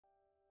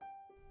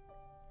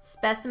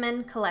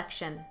Specimen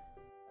collection.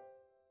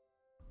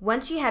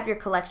 Once you have your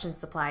collection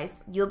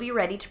supplies, you'll be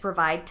ready to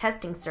provide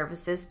testing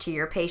services to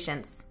your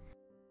patients.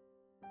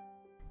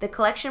 The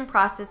collection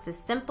process is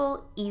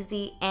simple,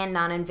 easy, and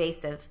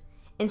non-invasive.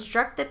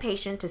 Instruct the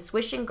patient to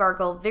swish and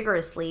gargle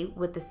vigorously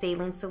with the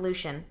saline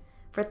solution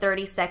for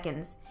 30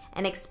 seconds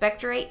and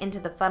expectorate into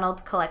the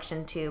funneled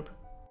collection tube.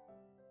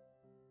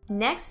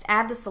 Next,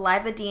 add the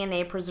saliva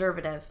DNA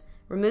preservative.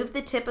 Remove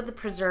the tip of the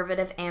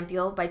preservative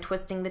ampule by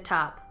twisting the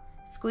top.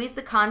 Squeeze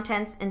the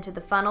contents into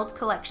the funneled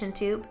collection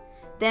tube,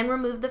 then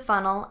remove the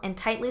funnel and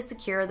tightly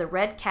secure the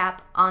red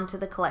cap onto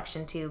the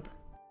collection tube.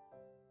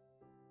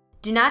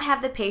 Do not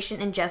have the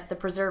patient ingest the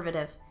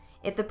preservative.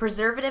 If the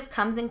preservative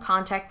comes in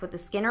contact with the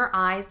skin or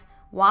eyes,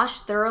 wash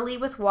thoroughly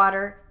with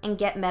water and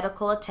get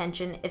medical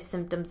attention if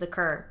symptoms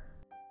occur.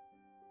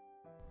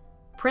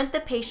 Print the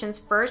patient's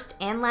first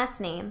and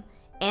last name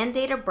and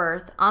date of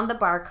birth on the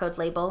barcode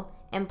label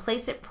and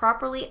place it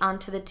properly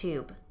onto the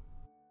tube.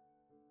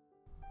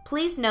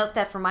 Please note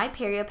that for my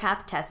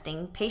periopath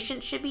testing,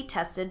 patients should be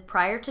tested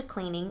prior to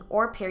cleaning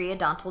or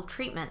periodontal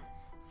treatment,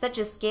 such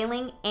as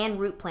scaling and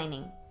root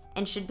planing,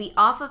 and should be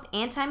off of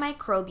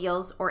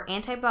antimicrobials or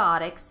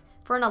antibiotics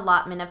for an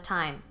allotment of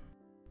time.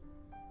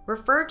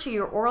 Refer to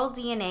your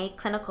OralDNA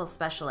clinical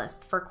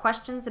specialist for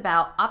questions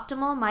about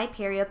optimal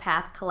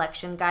MyPeriopath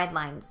collection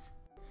guidelines.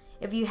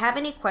 If you have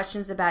any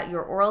questions about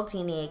your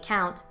OralDNA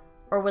account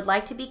or would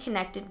like to be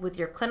connected with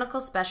your clinical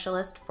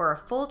specialist for a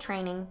full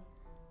training,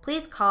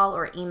 please call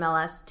or email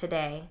us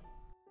today.